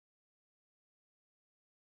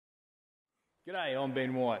G'day, I'm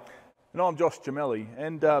Ben White. And I'm Josh Giumelli,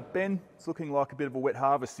 and Ben, it's looking like a bit of a wet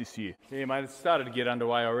harvest this year. Yeah mate, it's started to get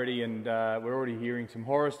underway already, and we're already hearing some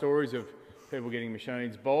horror stories of people getting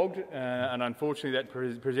machines bogged, and unfortunately that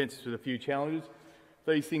presents us with a few challenges.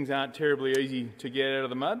 These things aren't terribly easy to get out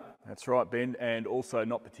of the mud. That's right, Ben, and also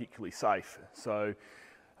not particularly safe. So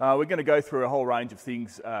we're going to go through a whole range of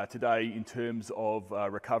things today in terms of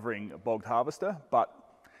recovering a bogged harvester, but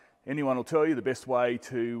anyone will tell you the best way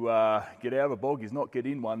to get out of a bog is not get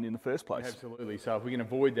in one in the first place. Absolutely, so if we can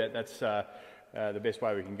avoid that, that's the best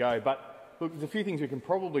way we can go. But look, there's a few things we can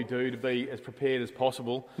probably do to be as prepared as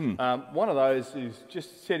possible. One of those is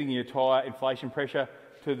just setting your tyre inflation pressure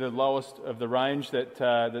to the lowest of the range that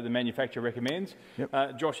the manufacturer recommends.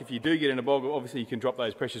 Yep. Josh, if you do get in a bog, obviously you can drop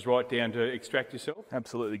those pressures right down to extract yourself.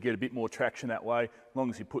 Absolutely, get a bit more traction that way, as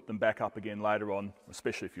long as you put them back up again later on,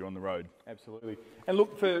 especially if you're on the road. Absolutely. And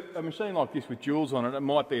look, for a machine like this with jewels on it, it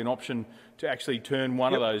might be an option to actually turn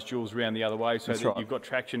one of those jewels around the other way so that you've got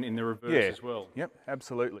traction in the reverse as well. Yep,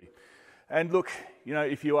 absolutely. And look, you know,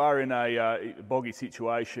 if you are in a boggy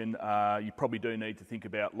situation, you probably do need to think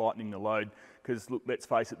about lightening the load, because look, let's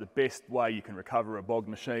face it, the best way you can recover a bogged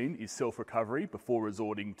machine is self-recovery before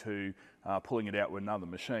resorting to pulling it out with another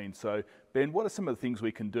machine. So Ben, what are some of the things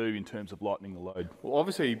we can do in terms of lightening the load? Well,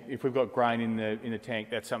 obviously, if we've got grain in the tank,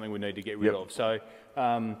 that's something we need to get rid of. So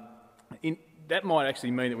that might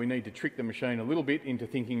actually mean that we need to trick the machine a little bit into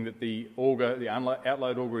thinking that the auger, the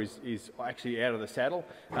outload auger is actually out of the saddle.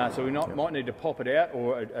 So we might need to pop it out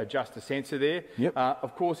or adjust the sensor there.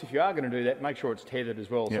 Of course, if you are going to do that, make sure it's tethered as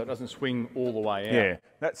well so it doesn't swing all the way out. Yeah,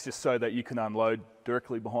 that's just so that you can unload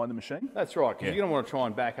directly behind the machine? That's right, because you're going to want to try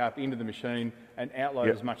and back up into the machine and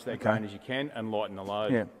outload as much of that grain as you can and lighten the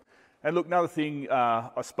load. Yeah. And look, another thing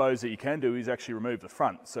I suppose that you can do is actually remove the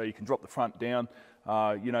front. So you can drop the front down.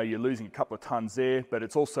 You know, you're losing a couple of tonnes there, but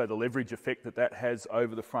it's also the leverage effect that has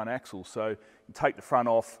over the front axle. So you take the front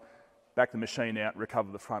off, back the machine out,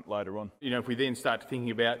 recover the front later on. You know, if we then start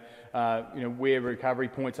thinking about, you know, where recovery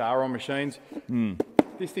points are on machines,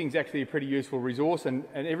 this thing's actually a pretty useful resource, and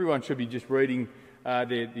everyone should be just reading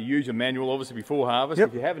the user manual, obviously, before harvest.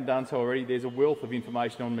 If you haven't done so already, there's a wealth of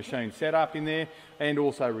information on machine setup in there, and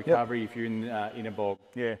also recovery if you're in a bog.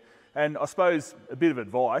 Yeah, and I suppose a bit of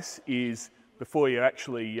advice is, before you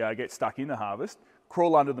actually get stuck in the harvest,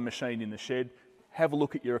 crawl under the machine in the shed, have a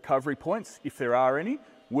look at your recovery points, if there are any,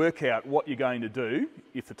 work out what you're going to do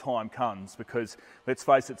if the time comes, because let's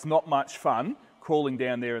face it, it's not much fun crawling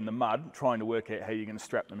down there in the mud trying to work out how you're going to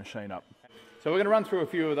strap the machine up. So we're going to run through a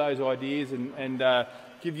few of those ideas and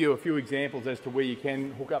give you a few examples as to where you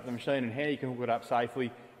can hook up the machine and how you can hook it up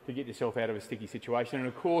safely to get yourself out of a sticky situation. And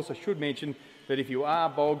of course, I should mention that if you are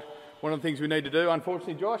bogged, one of the things we need to do,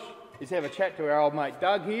 unfortunately, Josh, is have a chat to our old mate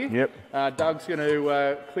Doug here. Doug's going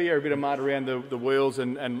to clear a bit of mud around the wheels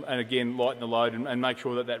and again lighten the load and make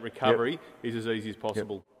sure that recovery is as easy as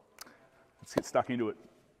possible. Let's get stuck into it.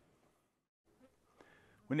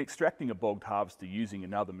 When extracting a bogged harvester using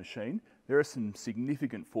another machine, there are some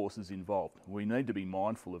significant forces involved. We need to be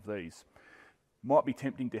mindful of these. It might be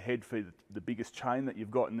tempting to head for the biggest chain that you've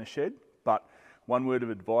got in the shed, but one word of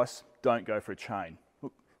advice, don't go for a chain.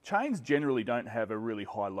 Chains generally don't have a really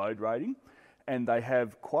high load rating, and they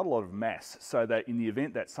have quite a lot of mass, so that in the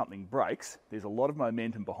event that something breaks, there's a lot of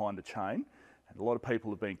momentum behind the chain, and a lot of people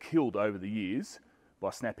have been killed over the years by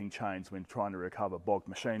snapping chains when trying to recover bogged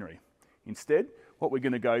machinery. Instead, what we're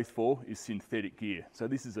going to go for is synthetic gear. So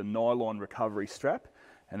this is a nylon recovery strap,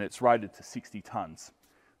 and it's rated to 60 tonnes.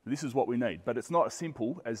 This is what we need, but it's not as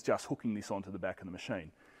simple as just hooking this onto the back of the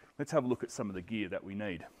machine. Let's have a look at some of the gear that we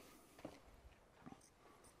need.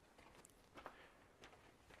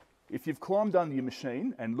 If you've climbed under your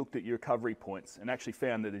machine and looked at your recovery points and actually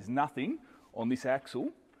found that there's nothing on this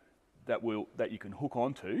axle that you can hook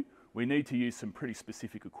onto, we need to use some pretty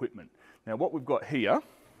specific equipment. Now what we've got here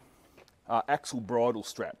are axle bridle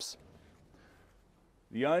straps.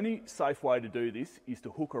 The only safe way to do this is to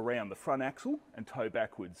hook around the front axle and tow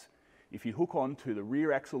backwards. If you hook onto the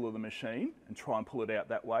rear axle of the machine and try and pull it out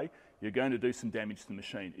that way, you're going to do some damage to the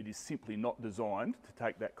machine. It is simply not designed to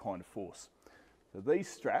take that kind of force. So these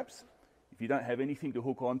straps, if you don't have anything to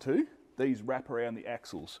hook onto, these wrap around the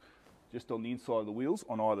axles, just on the inside of the wheels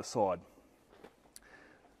on either side.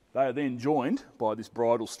 They are then joined by this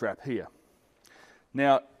bridle strap here.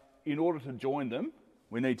 Now, in order to join them,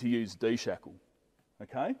 we need to use D-shackle,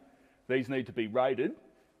 okay? These need to be rated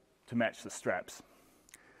to match the straps.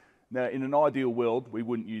 Now, in an ideal world, we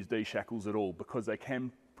wouldn't use D-shackles at all because they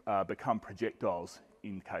can become projectiles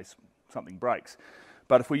in case something breaks.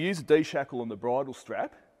 But if we use a D-shackle on the bridle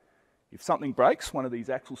strap, If something breaks, one of these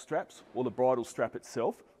axle straps or the bridle strap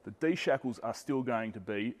itself, the D-shackles are still going to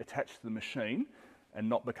be attached to the machine and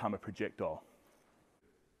not become a projectile.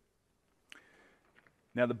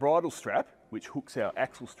 Now the bridle strap, which hooks our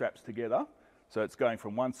axle straps together, so it's going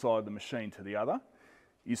from one side of the machine to the other,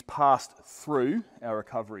 is passed through our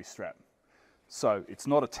recovery strap. So it's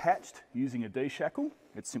not attached using a D-shackle,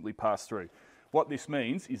 it's simply passed through. What this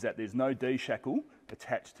means is that there's no D-shackle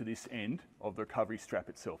attached to this end of the recovery strap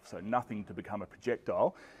itself, so nothing to become a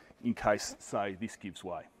projectile in case, say, this gives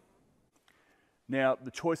way. Now,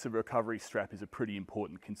 the choice of a recovery strap is a pretty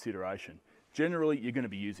important consideration. Generally, you're going to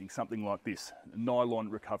be using something like this, a nylon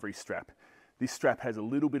recovery strap. This strap has a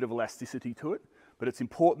little bit of elasticity to it, but it's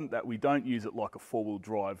important that we don't use it like a four-wheel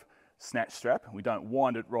drive snatch strap. We don't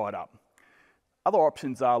wind it right up. Other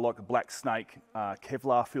options are like a Black Snake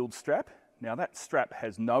Kevlar filled strap. Now that strap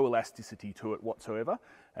has no elasticity to it whatsoever,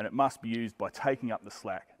 and it must be used by taking up the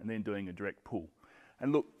slack and then doing a direct pull.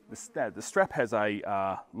 And look, the strap has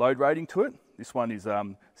a load rating to it. This one is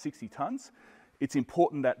 60 tonnes. It's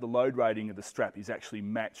important that the load rating of the strap is actually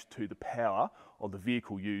matched to the power of the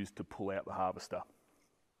vehicle used to pull out the harvester.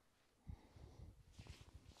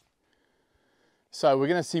 So we're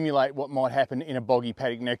going to simulate what might happen in a boggy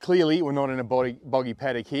paddock. Now clearly we're not in a boggy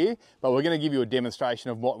paddock here, but we're going to give you a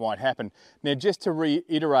demonstration of what might happen. Now just to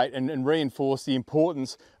reiterate and reinforce the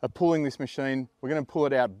importance of pulling this machine, we're going to pull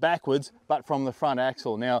it out backwards, but from the front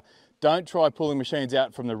axle. Now don't try pulling machines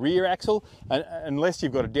out from the rear axle unless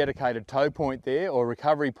you've got a dedicated tow point there or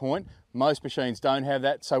recovery point. Most machines don't have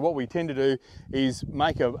that. So what we tend to do is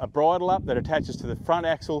make a bridle up that attaches to the front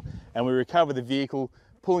axle, and we recover the vehicle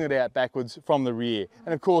pulling it out backwards from the rear.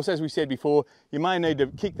 And of course, as we said before, you may need to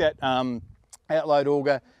kick that outload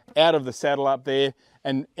auger out of the saddle up there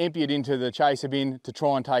and empty it into the chaser bin to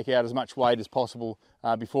try and take out as much weight as possible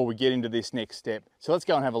before we get into this next step. So let's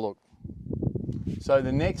go and have a look. So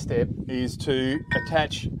the next step is to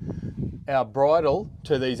attach our bridle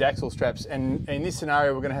to these axle straps, and in this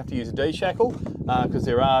scenario we're going to have to use a D-shackle because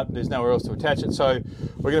there's nowhere else to attach it. So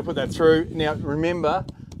we're going to put that through. Now remember,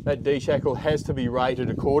 that D-shackle has to be rated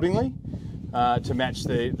accordingly to match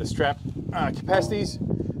the strap capacities.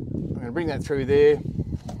 I'm going to bring that through there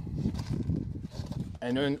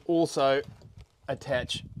and then also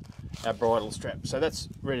attach our bridle strap. So that's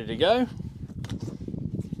ready to go.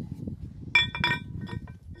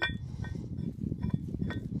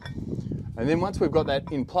 And then once we've got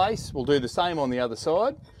that in place, we'll do the same on the other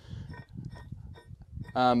side.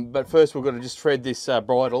 But first we've got to just thread this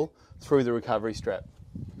bridle through the recovery strap.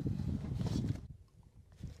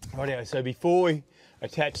 Rightio, so before we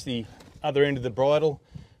attach the other end of the bridle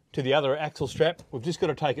to the other axle strap, we've just got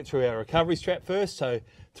to take it through our recovery strap first, so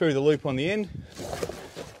through the loop on the end.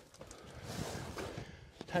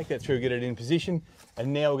 Take that through, get it in position,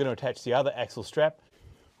 and now we're going to attach the other axle strap.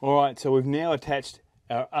 Alright, so we've now attached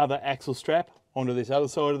our other axle strap onto this other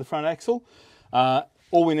side of the front axle.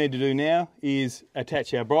 All we need to do now is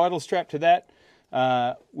attach our bridle strap to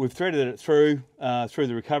that. We've threaded it through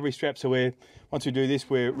the recovery strap, so once we do this,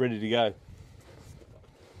 we're ready to go.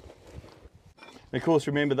 And of course,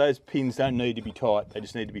 remember, those pins don't need to be tight, they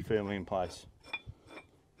just need to be firmly in place.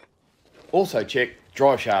 Also check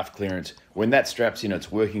drive shaft clearance when that strap's in its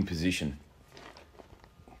working position.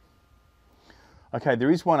 Okay,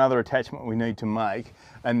 there is one other attachment we need to make,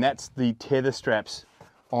 and that's the tether straps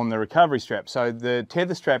on the recovery strap. So the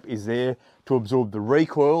tether strap is there to absorb the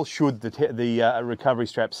recoil should the recovery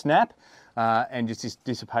strap snap, and just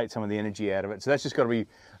dissipate some of the energy out of it. So that's just got to be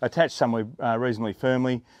attached somewhere reasonably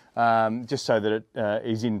firmly, just so that it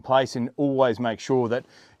is in place, and always make sure that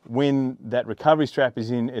when that recovery strap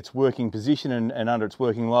is in its working position and under its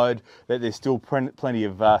working load, that there's still plenty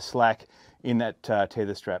of slack in that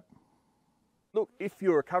tether strap. Look, if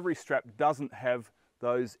your recovery strap doesn't have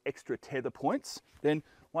those extra tether points, then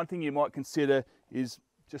one thing you might consider is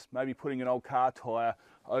just maybe putting an old car tyre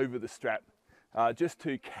over the strap, just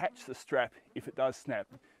to catch the strap if it does snap,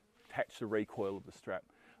 catch the recoil of the strap.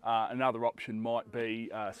 Another option might be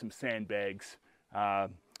some sandbags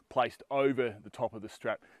placed over the top of the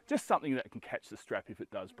strap, just something that can catch the strap if it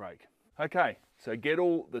does break. Okay, so get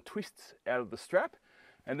all the twists out of the strap,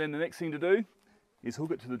 and then the next thing to do is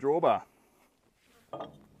hook it to the drawbar.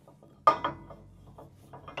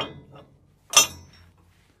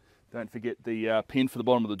 Don't forget the pin for the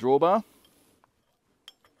bottom of the drawbar.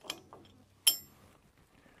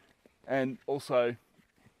 And also,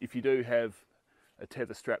 if you do have a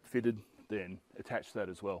tether strap fitted, then attach that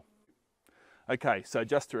as well. Okay, so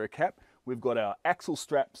just to recap, we've got our axle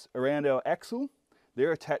straps around our axle.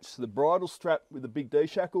 They're attached to the bridle strap with a big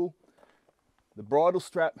D-shackle. The bridle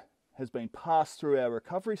strap has been passed through our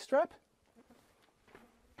recovery strap,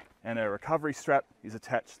 and our recovery strap is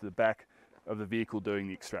attached to the back of the vehicle doing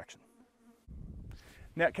the extraction.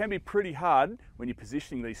 Now, it can be pretty hard when you're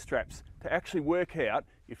positioning these straps to actually work out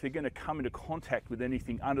if they're going to come into contact with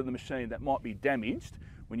anything under the machine that might be damaged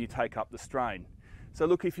when you take up the strain. So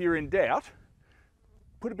look, if you're in doubt,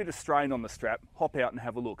 put a bit of strain on the strap, hop out and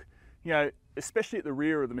have a look. You know, especially at the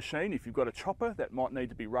rear of the machine, if you've got a chopper that might need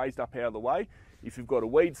to be raised up out of the way, if you've got a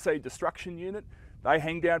weed seed destruction unit, they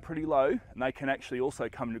hang down pretty low and they can actually also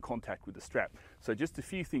come into contact with the strap. So just a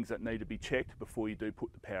few things that need to be checked before you do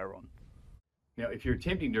put the power on. Now, if you're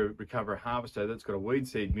attempting to recover a harvester that's got a weed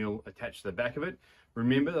seed mill attached to the back of it,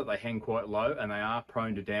 remember that they hang quite low and they are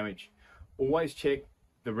prone to damage. Always check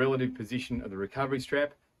the relative position of the recovery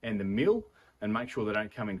strap and the mill and make sure they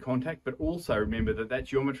don't come in contact, but also remember that that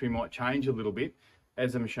geometry might change a little bit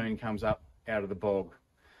as the machine comes up out of the bog.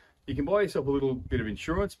 You can buy yourself a little bit of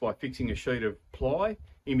insurance by fixing a sheet of ply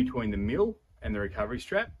in between the mill and the recovery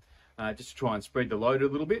strap, just to try and spread the load a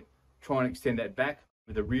little bit. Try and extend that back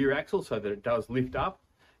with the rear axle so that it does lift up.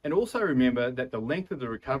 And also remember that the length of the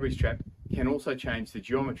recovery strap can also change the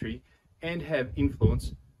geometry and have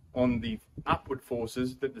influence on the upward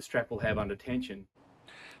forces that the strap will have under tension.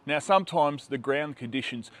 Now, sometimes the ground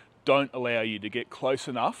conditions don't allow you to get close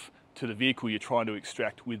enough to the vehicle you're trying to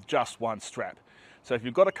extract with just one strap. So if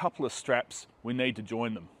you've got a couple of straps, we need to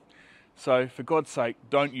join them. So for God's sake,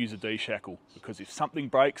 don't use a D-shackle, because if something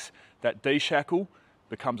breaks, that D-shackle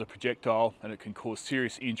becomes a projectile and it can cause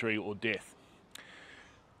serious injury or death.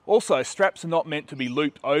 Also, straps are not meant to be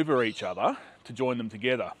looped over each other to join them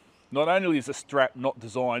together. Not only is a strap not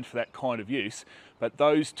designed for that kind of use, but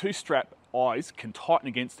those two strap eyes can tighten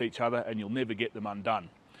against each other and you'll never get them undone.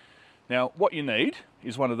 Now, what you need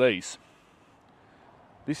is one of these.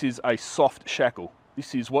 This is a soft shackle.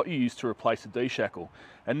 This is what you use to replace a D-shackle.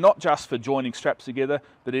 And not just for joining straps together,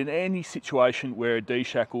 but in any situation where a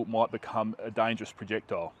D-shackle might become a dangerous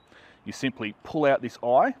projectile. You simply pull out this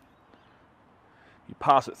eye, you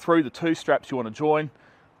pass it through the two straps you want to join,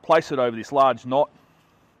 place it over this large knot,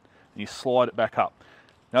 and you slide it back up.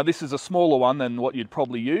 Now, this is a smaller one than what you'd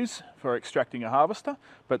probably use for extracting a harvester,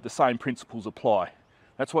 but the same principles apply.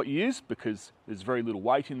 That's what you use because there's very little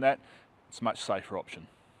weight in that. It's a much safer option.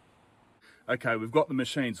 Okay, we've got the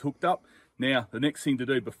machines hooked up. Now, the next thing to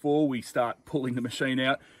do before we start pulling the machine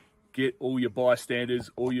out, get all your bystanders,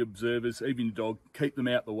 all your observers, even your dog, keep them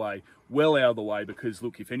out the way, well out of the way, because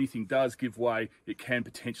look, if anything does give way, it can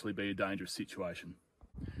potentially be a dangerous situation.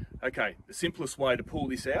 Okay, the simplest way to pull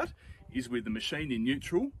this out is with the machine in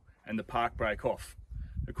neutral and the park brake off.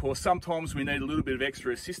 Of course, sometimes we need a little bit of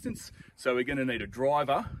extra assistance, so we're going to need a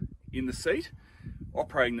driver in the seat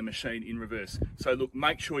operating the machine in reverse. So look,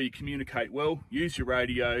 make sure you communicate well, use your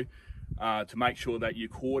radio to make sure that you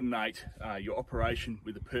coordinate your operation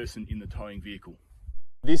with the person in the towing vehicle.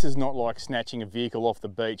 This is not like snatching a vehicle off the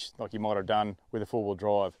beach like you might have done with a four-wheel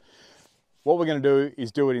drive. What we're going to do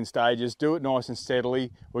is do it in stages, do it nice and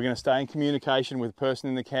steadily. We're going to stay in communication with the person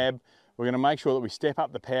in the cab. We're going to make sure that we step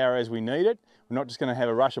up the power as we need it. We're not just going to have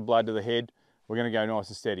a rush of blood to the head. We're going to go nice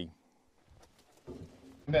and steady.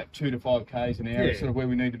 About 2 to 5 k's an hour is sort of where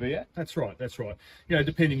we need to be at. That's right, that's right. You know,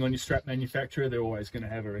 depending on your strap manufacturer, they're always going to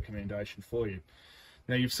have a recommendation for you.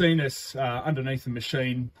 Now, you've seen us underneath the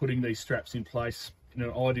machine putting these straps in place in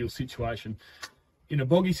an ideal situation. In a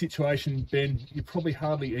boggy situation, Ben, you're probably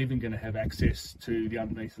hardly even going to have access to the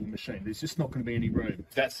underneath of the machine. There's just not going to be any room.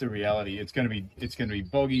 That's the reality. It's going to be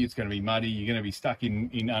boggy. It's going to be muddy. You're going to be stuck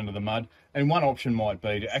in under the mud. And one option might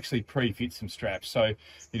be to actually pre-fit some straps. So,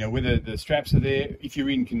 you know, whether the straps are there, if you're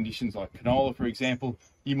in conditions like canola, for example,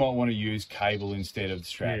 you might want to use cable instead of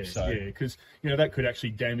straps. Yeah, because you know that could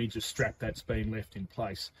actually damage a strap that's been left in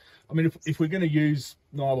place. I mean, if we're going to use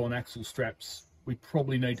nylon axle straps, we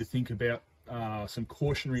probably need to think about some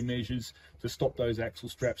cautionary measures to stop those axle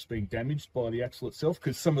straps being damaged by the axle itself,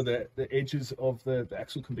 because some of the edges of the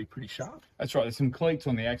axle can be pretty sharp. That's right, there's some cleats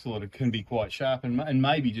on the axle that can be quite sharp, and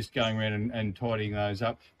maybe just going around and tidying those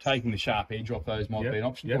up, taking the sharp edge off those might be an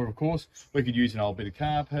option. Or of course, we could use an old bit of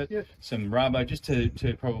carpet, some rubber, just to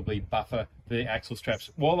probably buffer the axle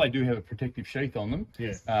straps. While they do have a protective sheath on them,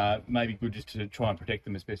 maybe good just to try and protect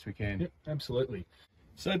them as best we can. Yep, absolutely.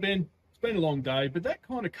 So Ben, been a long day, but that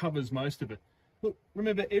kind of covers most of it. Look,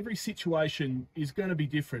 remember, every situation is going to be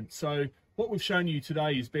different. So what we've shown you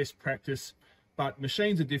today is best practice, but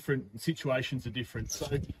machines are different and situations are different.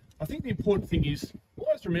 So I think the important thing is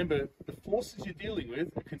always remember the forces you're dealing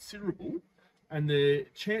with are considerable and the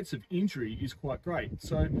chance of injury is quite great.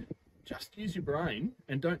 So just use your brain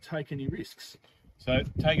and don't take any risks. So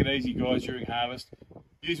take it easy, guys, during harvest.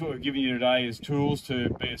 Use what we've given you today as tools to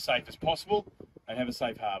be as safe as possible and have a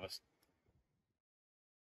safe harvest.